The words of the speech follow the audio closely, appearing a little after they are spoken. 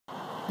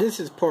This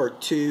is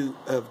part 2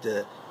 of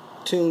the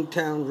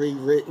Toontown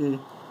Rewritten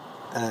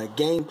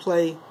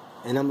gameplay,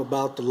 and I'm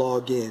about to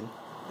log in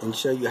and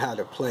show you how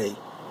to play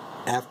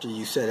after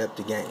you set up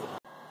the game.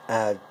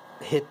 I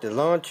hit the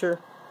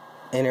launcher,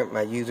 entered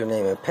my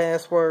username and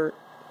password.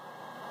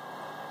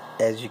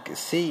 As you can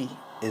see,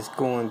 it's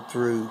going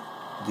through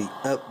the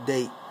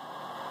updating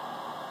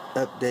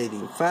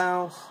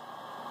files.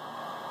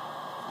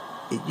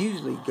 It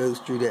usually goes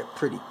through that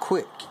pretty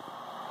quick,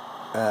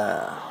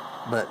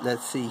 but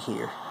let's see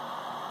here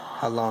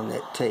how long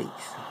that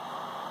takes,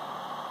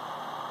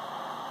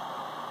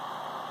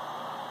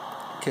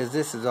 because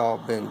this has all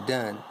been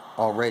done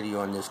already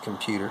on this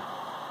computer.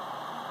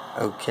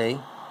 Okay,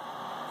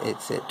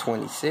 it's at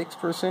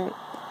 26%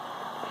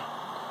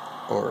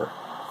 or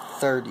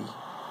 30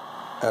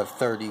 of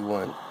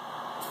 31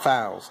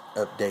 files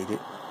updated.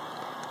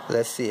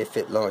 Let's see if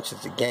it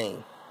launches the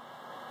game.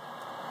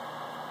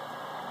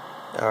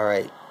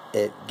 Alright,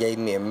 it gave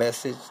me a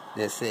message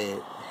that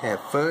said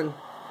have fun,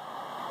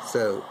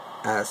 so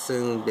I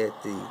assume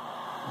that the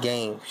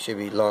game should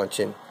be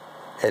launching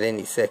at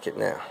any second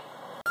now.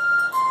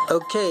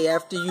 Okay,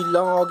 after you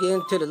log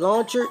into the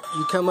launcher,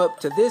 you come up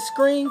to this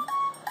screen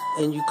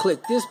and you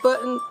click this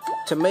button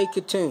to make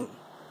a tune.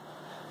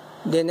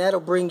 Then that'll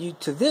bring you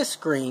to this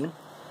screen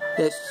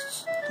that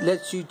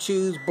lets you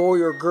choose boy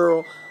or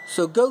girl.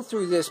 So go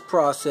through this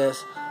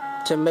process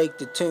to make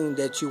the tune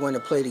that you want to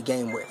play the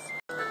game with.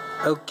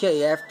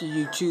 Okay, after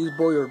you choose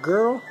boy or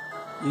girl,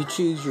 you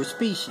choose your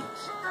species: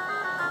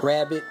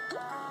 rabbit,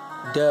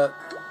 duck,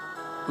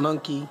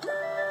 monkey,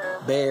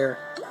 bear,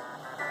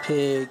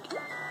 pig,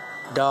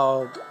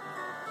 dog,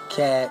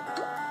 cat,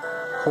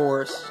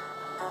 horse,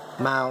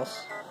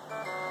 mouse.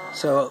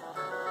 So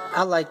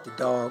I like the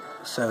dog,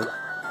 so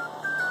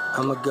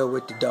I'm gonna go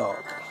with the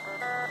dog.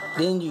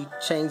 Then you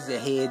change the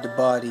head, the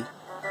body,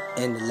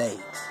 and the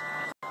legs.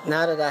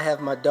 Now that I have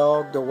my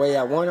dog the way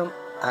I want him,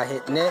 I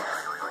hit next,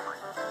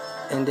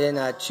 and then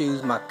I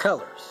choose my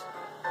colors.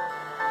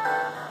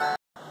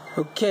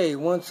 Okay,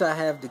 once I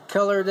have the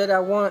color that I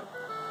want,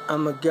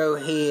 I'm gonna go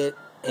ahead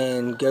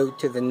and go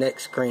to the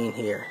next screen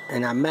here,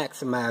 and I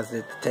maximize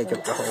it to take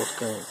up the whole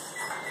screen.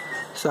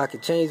 So I can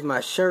change my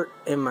shirt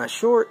and my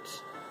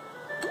shorts.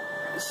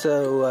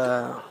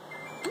 So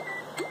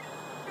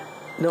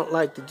don't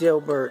like the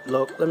jailbird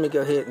look. Let me go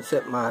ahead and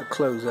set my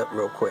clothes up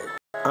real quick.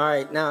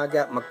 Alright, now I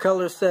got my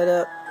color set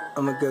up.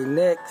 I'm gonna go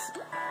next.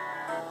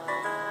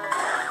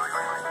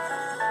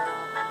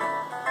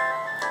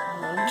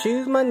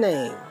 Choose my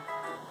name.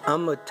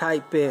 I'm gonna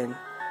type in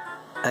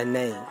a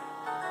name.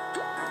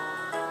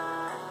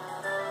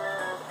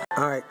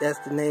 Alright, that's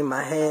the name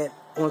I had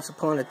once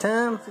upon a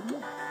time.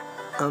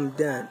 I'm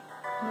done.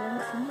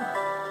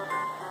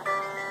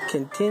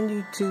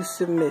 Continue to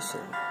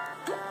submission.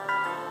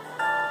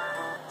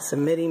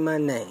 Submitting my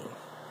name.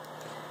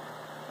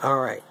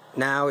 Alright,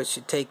 now it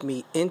should take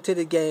me into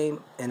the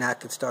game and I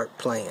can start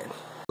playing.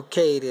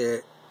 Okay,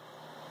 the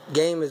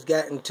game has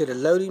gotten to the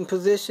loading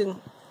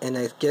position, and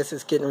I guess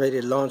it's getting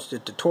ready to launch the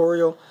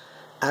tutorial.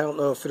 I don't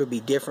know if it'll be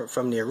different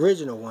from the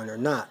original one or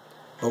not,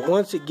 but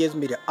once it gives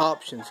me the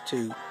options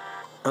to,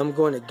 I'm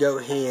going to go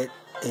ahead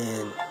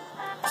and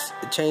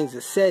change the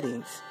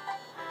settings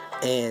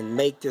and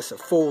make this a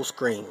full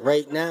screen.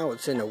 Right now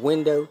it's in a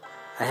window.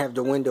 I have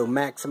the window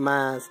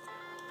maximized.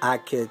 I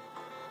could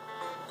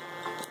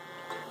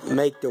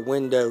make the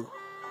window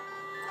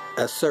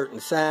a certain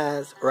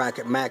size, or I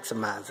could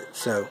maximize it.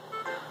 So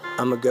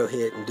I'm going to go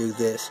ahead and do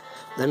this.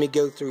 Let me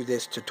go through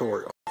this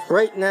tutorial.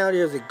 Right now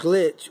there's a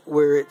glitch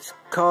where it's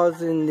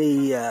causing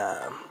the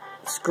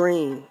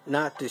screen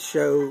not to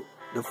show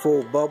the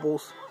full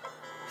bubbles.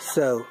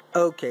 So,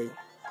 okay,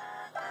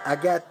 I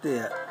got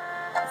the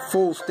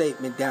full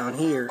statement down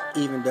here,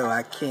 even though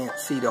I can't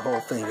see the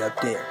whole thing up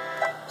there.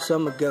 So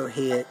I'm going to go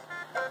ahead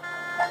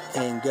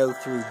and go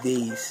through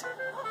these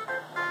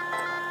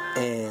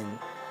and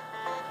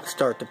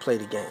start to play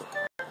the game.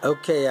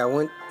 Okay, I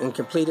went and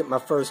completed my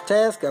first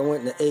task. I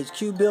went in the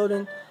HQ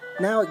building.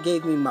 Now it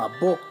gave me my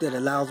book that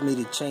allows me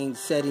to change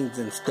settings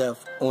and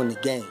stuff on the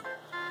game.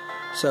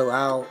 So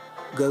I'll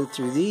go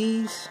through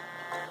these,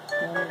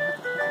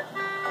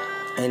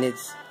 and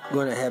it's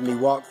going to have me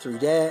walk through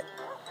that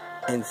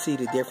and see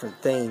the different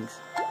things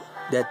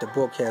that the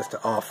book has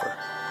to offer.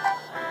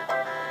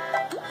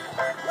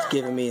 It's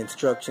giving me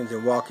instructions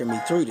and walking me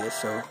through this,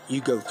 so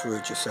you go through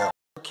it yourself.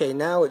 Okay,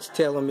 now it's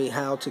telling me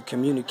how to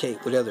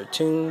communicate with other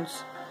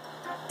tunes,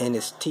 and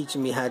it's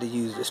teaching me how to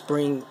use the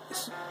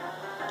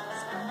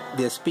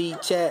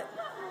speed chat.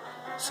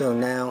 So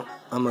now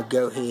I'm gonna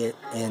go ahead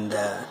and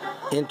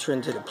enter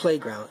into the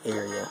playground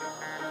area.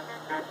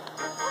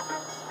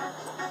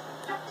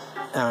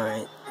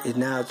 Alright, and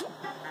now it's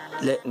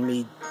letting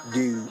me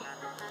do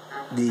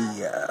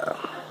the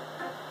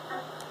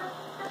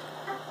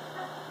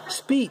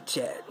speed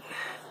chat.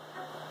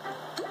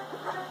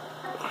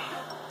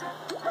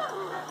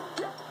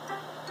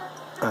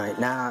 Alright,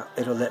 now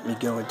it'll let me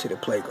go into the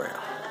playground.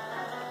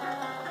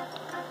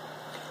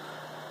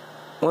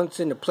 Once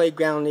in the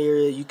playground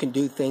area, you can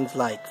do things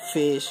like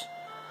fish,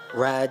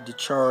 ride to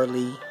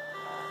Charlie,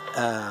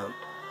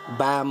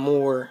 buy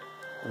more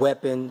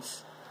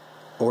weapons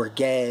or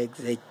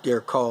gags,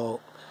 they're called,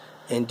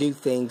 and do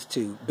things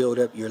to build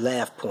up your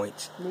laugh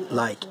points,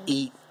 like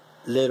eat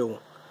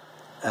little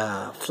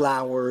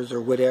flowers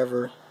or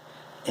whatever,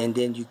 and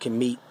then you can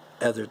meet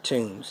other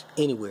toons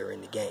anywhere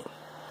in the game.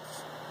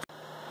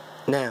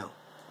 Now,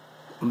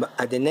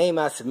 the name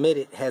I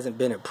submitted hasn't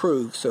been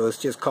approved, so it's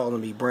just calling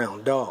me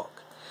Brown Dog.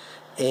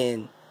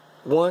 And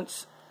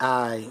once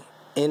I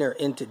enter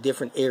into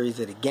different areas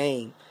of the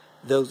game,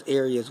 those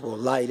areas will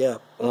light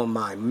up on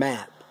my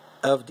map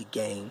of the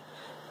game.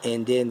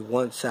 And then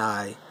once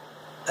I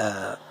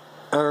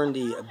earn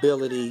the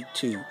ability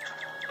to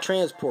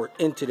transport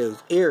into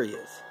those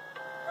areas,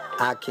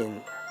 I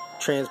can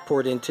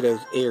transport into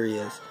those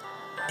areas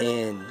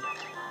and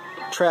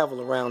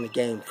travel around the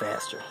game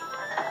faster.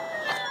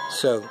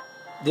 So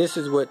this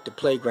is what the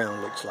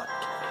playground looks like.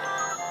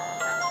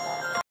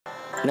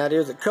 Now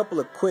there's a couple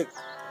of quick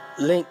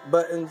link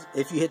buttons.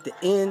 If you hit the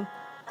end,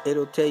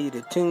 it'll tell you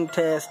the toon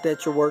task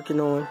that you're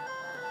working on.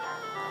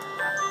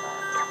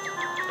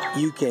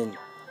 You can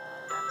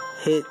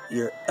hit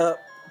your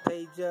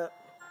page up,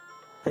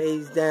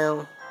 page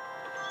down.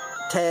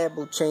 Tab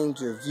will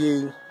change your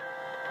view.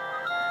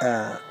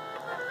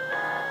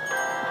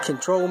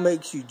 Control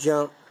makes you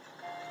jump.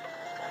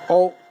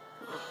 Alt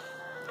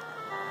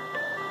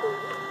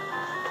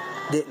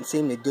didn't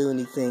seem to do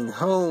anything.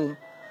 Home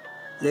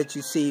lets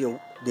you see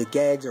the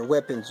gags or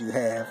weapons you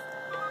have.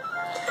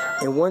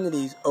 And one of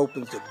these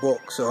opens the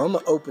book. So I'm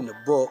going to open the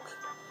book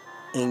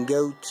and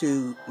go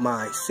to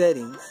my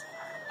settings.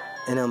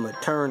 And I'm going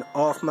to turn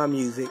off my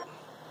music.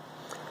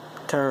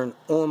 Turn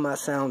on my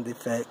sound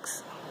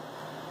effects.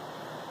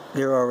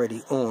 They're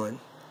already on.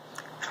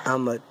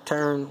 I'm going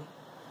to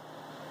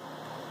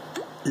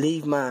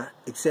leave my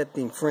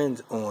accepting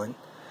friends on.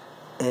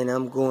 And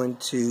I'm going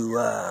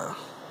to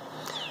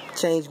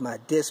change my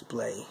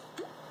display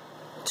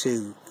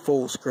to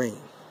full screen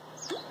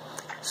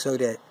so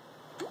that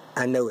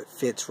I know it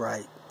fits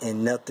right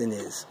and nothing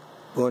is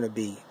going to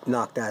be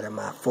knocked out of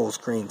my full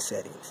screen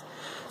settings.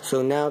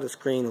 So now the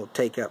screen will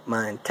take up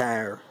my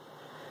entire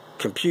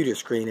computer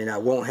screen and I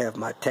won't have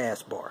my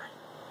taskbar.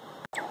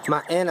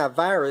 My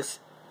antivirus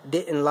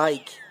didn't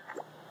like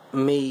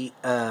me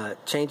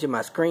changing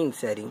my screen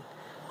setting,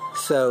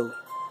 so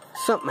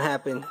something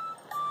happened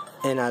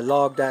and I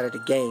logged out of the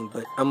game,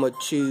 but I'm going to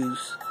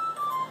choose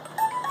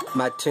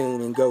my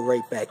toon and go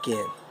right back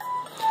in.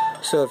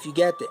 So if you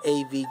got the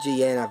AVG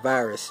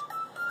antivirus,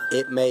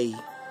 it may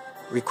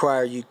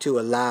require you to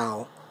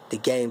allow the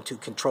game to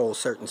control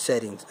certain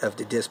settings of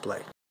the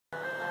display.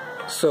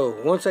 So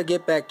once I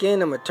get back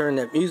in, I'm going to turn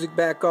that music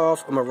back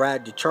off. I'm going to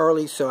ride to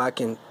Charlie so I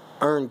can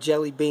earn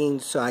jelly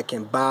beans so I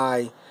can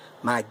buy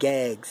my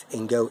gags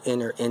and go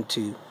enter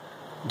into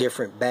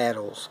different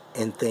battles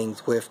and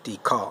things with the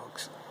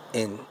cogs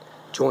and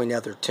join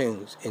other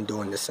toons in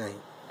doing the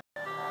same.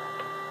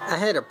 I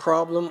had a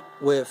problem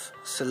with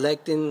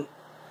selecting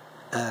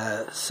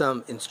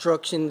some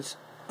instructions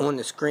on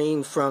the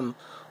screen from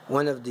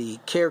one of the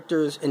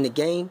characters in the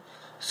game,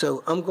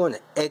 so I'm going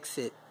to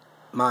exit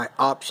my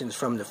options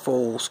from the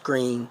full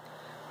screen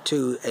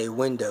to a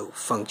window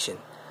function.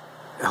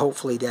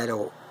 Hopefully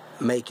that'll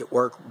make it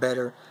work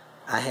better.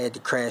 I had to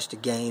crash the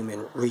game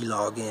and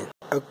re-log in.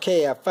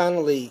 Okay, I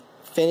finally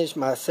finished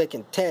my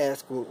second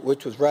task,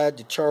 which was ride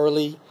to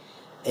Charlie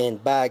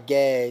and buy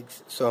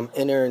gags, so I'm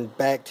entering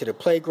back to the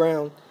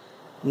playground.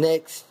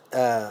 Next,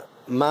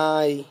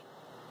 my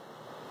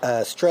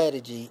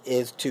strategy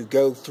is to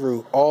go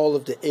through all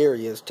of the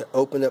areas to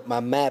open up my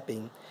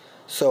mapping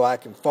so I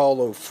can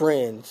follow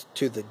friends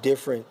to the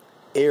different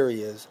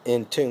areas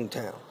in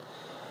Toontown.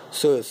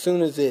 So as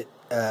soon as it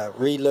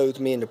reloads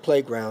me in the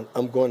playground,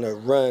 I'm going to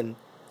run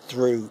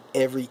through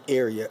every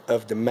area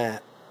of the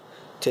map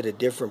to the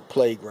different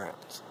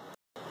playgrounds.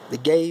 The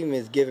game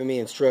is giving me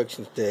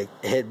instructions to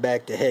head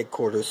back to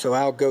headquarters, so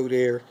I'll go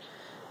there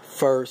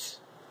first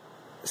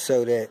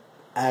so that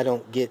I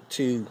don't get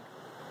too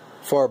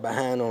far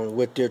behind on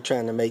what they're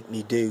trying to make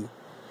me do,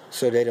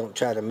 so they don't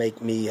try to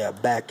make me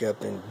back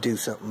up and do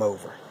something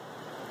over.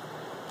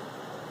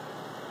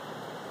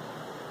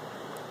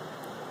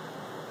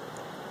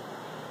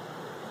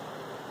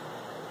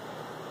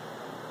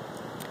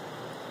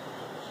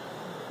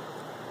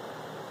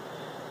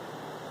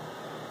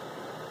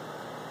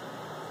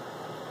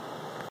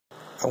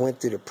 I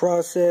went through the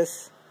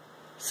process,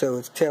 so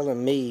it's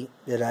telling me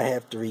that I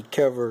have to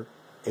recover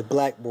a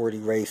blackboard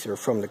eraser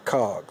from the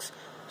cogs.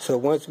 So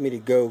it wants me to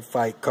go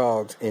fight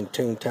cogs in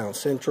Toontown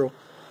Central,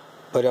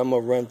 but I'm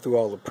going to run through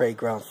all the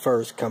playgrounds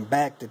first, come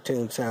back to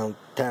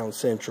Toontown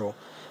Central,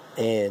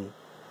 and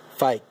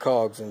fight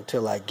cogs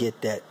until I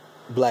get that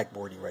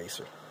blackboard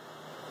eraser.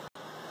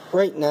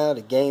 Right now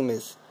the game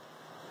is,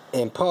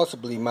 and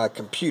possibly my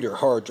computer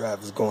hard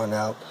drive is going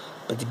out,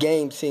 but the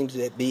game seems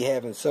to be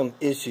having some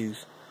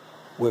issues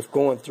with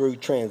going through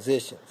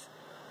transitions.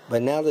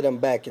 But now that I'm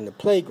back in the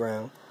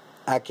playground,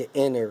 I can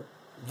enter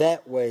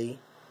that way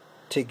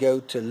to go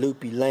to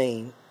Loopy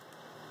Lane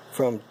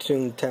from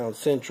Toontown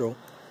Central.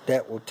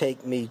 That will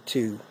take me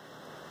to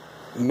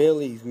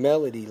Millie's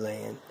Melody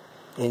Land,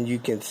 and you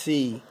can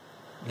see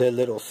the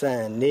little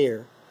sign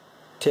there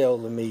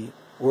telling me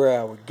where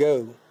I would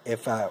go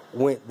if I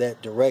went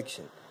that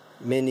direction.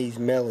 Minnie's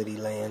Melody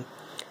Land.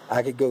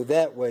 I could go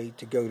that way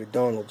to go to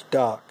Donald's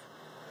Dock,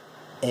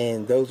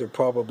 and those are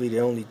probably the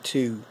only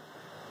two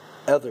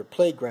other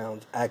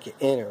playgrounds I could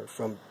enter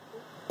from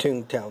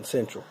Toontown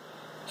Central.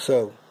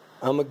 So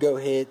I'm going to go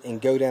ahead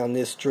and go down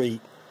this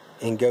street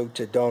and go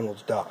to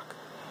Donald's Dock.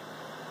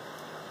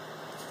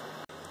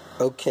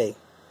 Okay,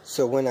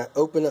 so when I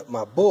open up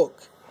my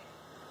book,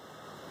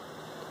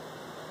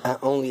 I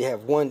only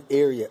have one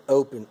area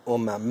open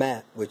on my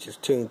map, which is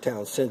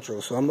Toontown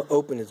Central. So I'm going to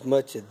open as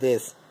much of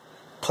this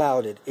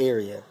clouded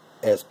area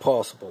as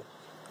possible.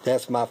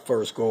 That's my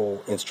first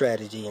goal and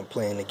strategy in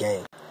playing the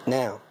game.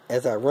 Now,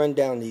 as I run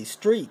down these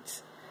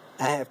streets,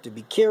 I have to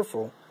be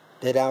careful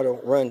that I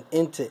don't run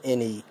into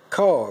any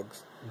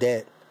cogs,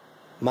 that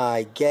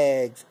my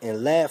gags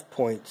and laugh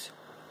points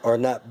are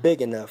not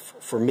big enough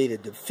for me to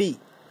defeat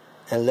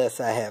unless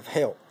I have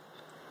help.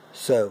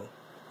 So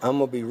I'm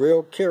going to be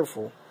real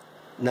careful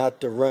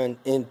not to run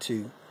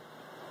into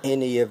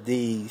any of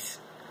these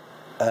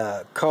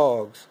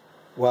cogs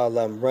while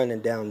I'm running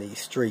down these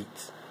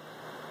streets.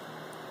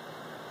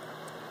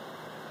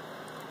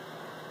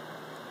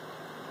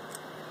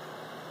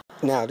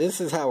 Now, this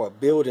is how a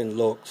building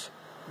looks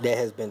that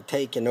has been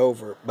taken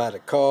over by the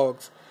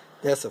cogs.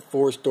 That's a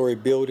 4-story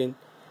building.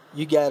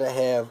 You gotta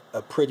have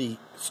a pretty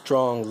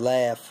strong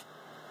laugh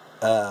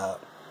to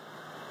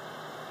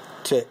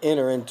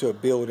enter into a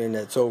building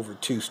that's over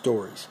 2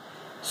 stories.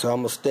 So I'm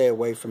gonna stay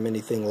away from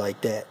anything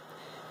like that.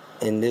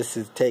 And this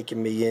is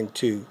taking me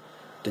into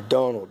the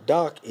Donald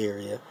Dock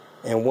area.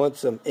 And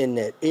once I'm in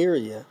that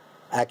area,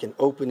 I can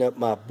open up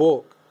my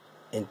book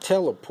and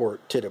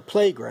teleport to the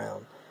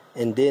playground,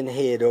 and then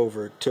head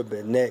over to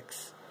the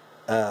next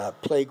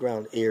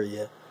playground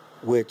area,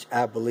 which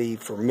I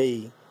believe for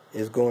me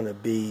is going to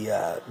be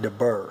the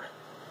Burr.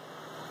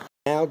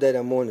 Now that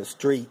I'm on the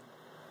street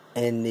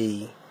in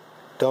the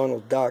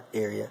Donald Dock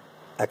area,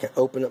 I can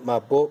open up my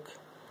book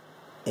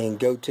and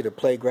go to the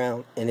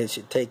playground, and it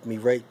should take me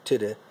right to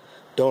the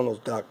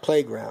Donald Dock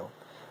playground.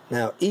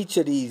 Now, each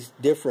of these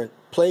different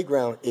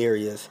playground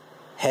areas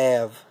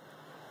have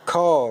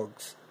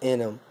cogs in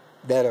them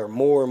that are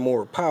more and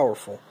more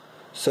powerful.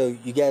 So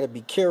you got to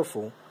be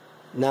careful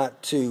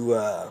not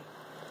to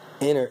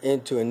enter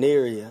into an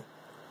area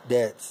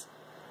that's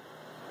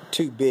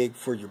too big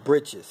for your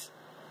britches.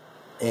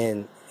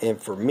 And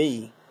for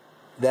me,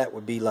 that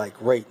would be like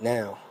right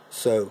now.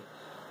 So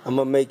I'm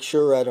going to make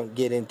sure I don't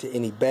get into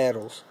any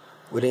battles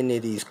with any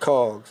of these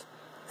cogs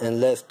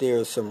unless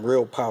there's some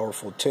real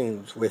powerful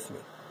tunes with me.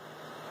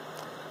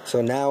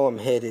 So now I'm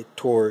headed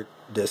toward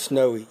the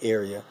snowy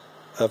area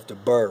of the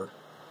Burr.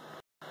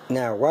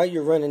 Now, while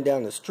you're running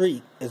down the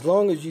street, as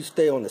long as you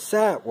stay on the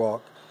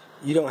sidewalk,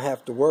 you don't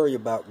have to worry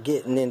about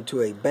getting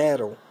into a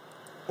battle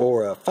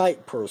or a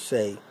fight per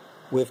se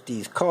with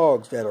these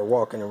cogs that are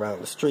walking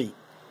around the street.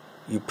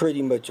 You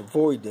pretty much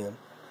avoid them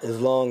as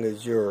long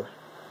as you're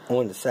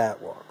on the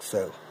sidewalk.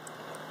 So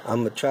I'm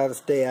going to try to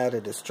stay out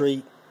of the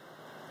street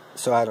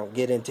so I don't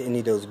get into any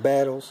of those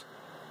battles,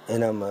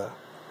 and I'm going to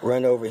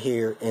run over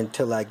here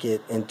until I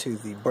get into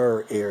the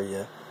Burr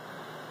area,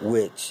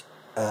 which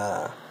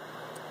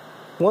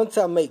once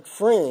I make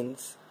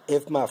friends,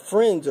 if my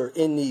friends are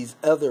in these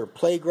other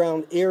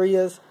playground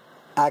areas,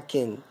 I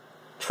can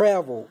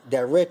travel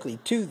directly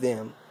to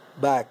them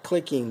by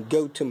clicking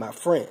Go to My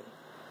Friend.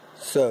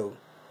 So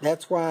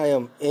that's why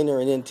I'm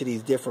entering into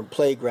these different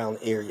playground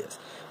areas.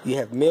 You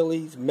have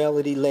Millie's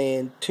Melody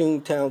Land,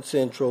 Toontown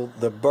Central,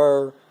 the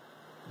Burr,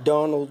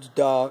 Donald's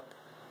Dock,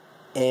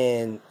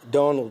 and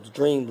Donald's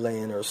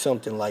Dreamland or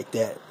something like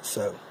that.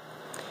 So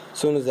as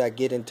soon as I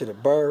get into the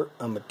Burr,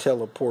 I'm going to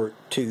teleport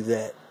to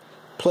that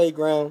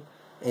playground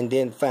and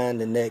then find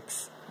the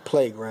next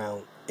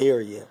playground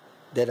area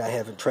that I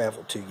haven't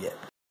traveled to yet.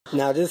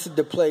 Now, this is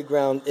the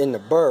playground in the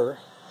Burr,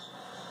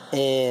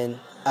 and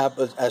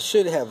I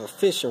should have a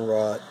fishing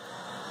rod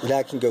that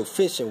I can go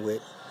fishing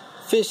with.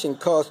 Fishing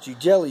costs you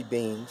jelly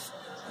beans,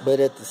 but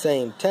at the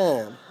same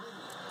time,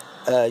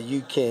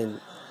 you can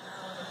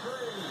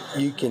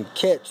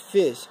catch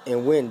fish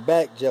and win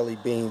back jelly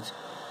beans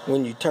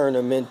when you turn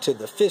them into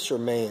the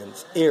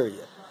fisherman's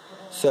area.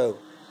 So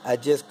I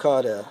just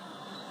caught a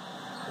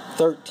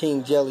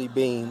 13 jelly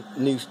bean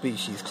new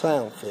species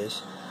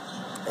clownfish,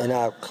 and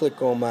I'll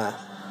click on my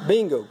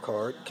bingo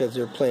card because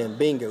they're playing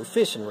bingo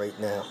fishing right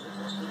now.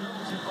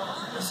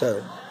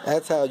 So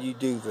that's how you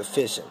do the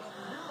fishing.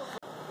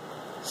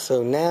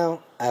 So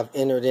now I've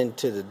entered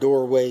into the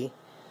doorway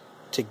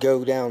to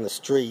go down the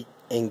street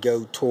and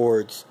go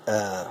towards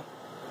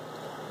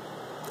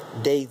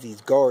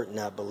Daisy's Garden,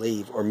 I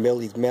believe, or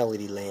Millie's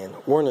Melody Land,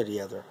 one or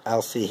the other.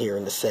 I'll see here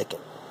in a second.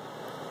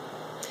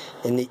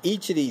 And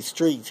each of these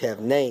streets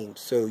have names,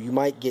 so you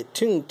might get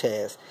tune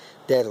tasks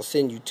that'll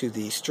send you to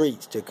these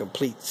streets to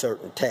complete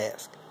certain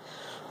tasks.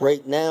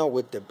 Right now,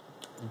 with the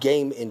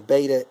game in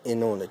beta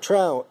and on the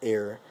trial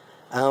era,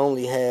 I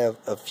only have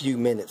a few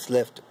minutes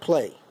left to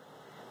play.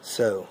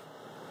 So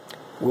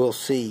we'll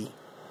see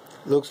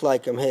Looks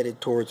like I'm headed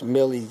towards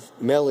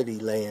Melody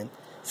Land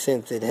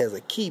since it has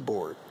a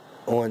keyboard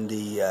on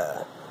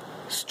the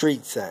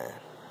street sign.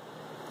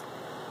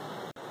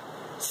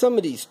 Some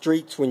of these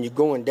streets, when you're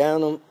going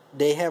down them,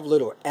 they have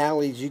little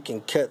alleys you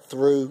can cut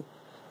through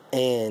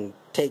and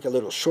take a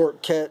little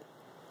shortcut,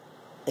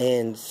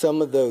 and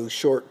some of those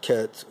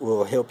shortcuts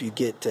will help you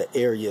get to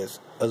areas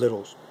a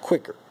little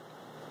quicker.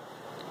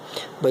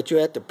 But you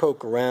have to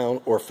poke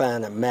around or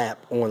find a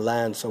map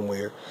online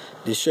somewhere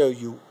to show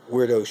you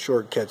where those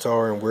shortcuts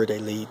are and where they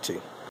lead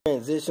to.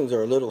 Transitions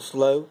are a little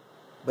slow,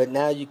 but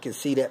now you can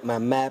see that my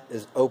map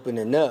is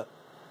opening up,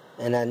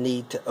 and I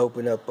need to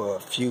open up a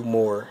few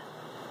more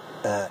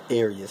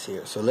areas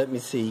here. So let me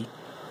see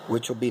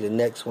which will be the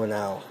next one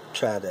I'll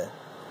try to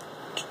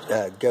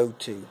go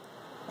to.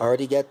 I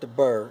already got the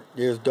Burr.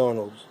 There's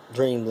Donald's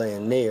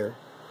Dreamland there,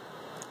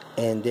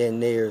 and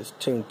then there's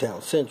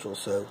Toontown Central.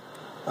 So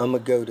I'm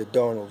going to go to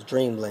Donald's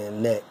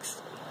Dreamland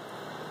next.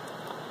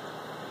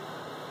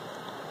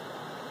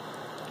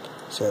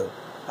 So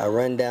I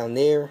run down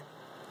there.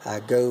 I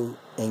go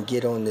and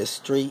get on this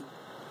street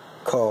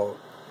called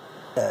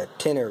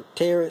Tenor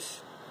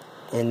Terrace,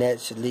 and that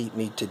should lead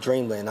me to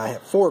Dreamland. I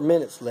have 4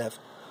 minutes left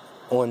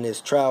on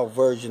this trial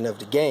version of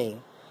the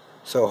game,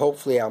 so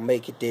hopefully I'll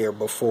make it there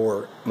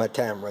before my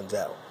time runs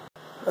out.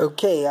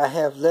 Okay, I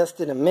have less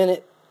than a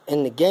minute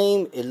in the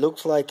game. It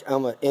looks like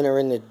I'm going to enter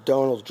into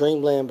Donald's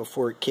Dreamland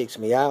before it kicks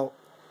me out.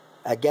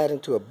 I got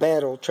into a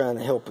battle trying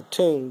to help a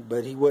Toon,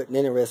 but he wasn't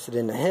interested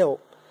in the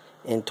help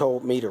and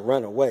told me to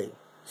run away.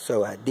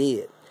 So I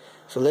did.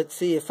 So let's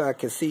see if I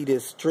can see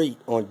this street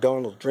on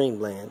Donald's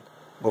Dreamland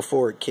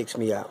before it kicks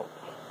me out.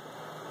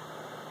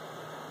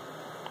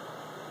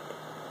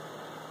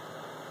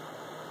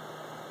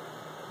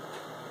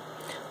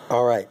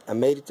 Alright, I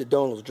made it to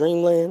Donald's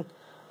Dreamland.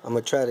 I'm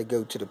going to try to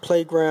go to the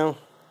playground.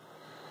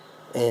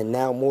 And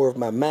now more of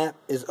my map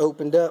is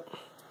opened up.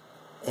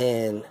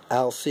 And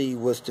I'll see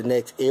what's the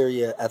next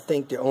area. I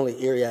think the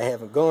only area I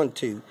haven't gone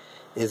to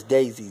is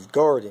Daisy's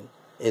Garden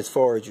as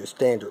far as your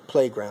standard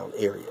playground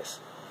areas.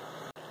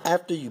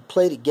 After you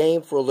play the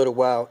game for a little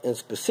while and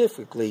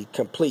specifically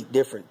complete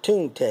different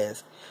Toon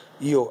tasks,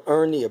 you'll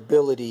earn the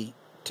ability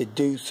to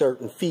do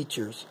certain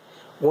features,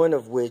 one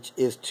of which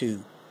is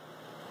to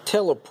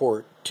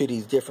teleport to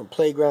these different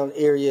playground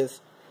areas.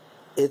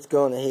 It's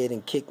gone ahead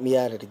and kicked me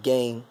out of the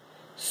game,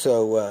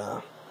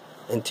 so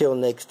until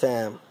next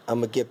time, I'm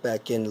going to get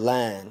back in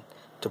line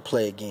to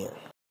play again.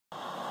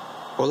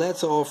 Well,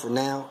 that's all for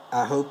now.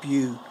 I hope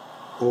you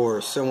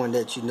or someone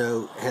that you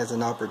know has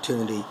an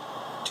opportunity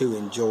to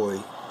enjoy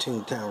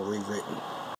Toontown Rewritten.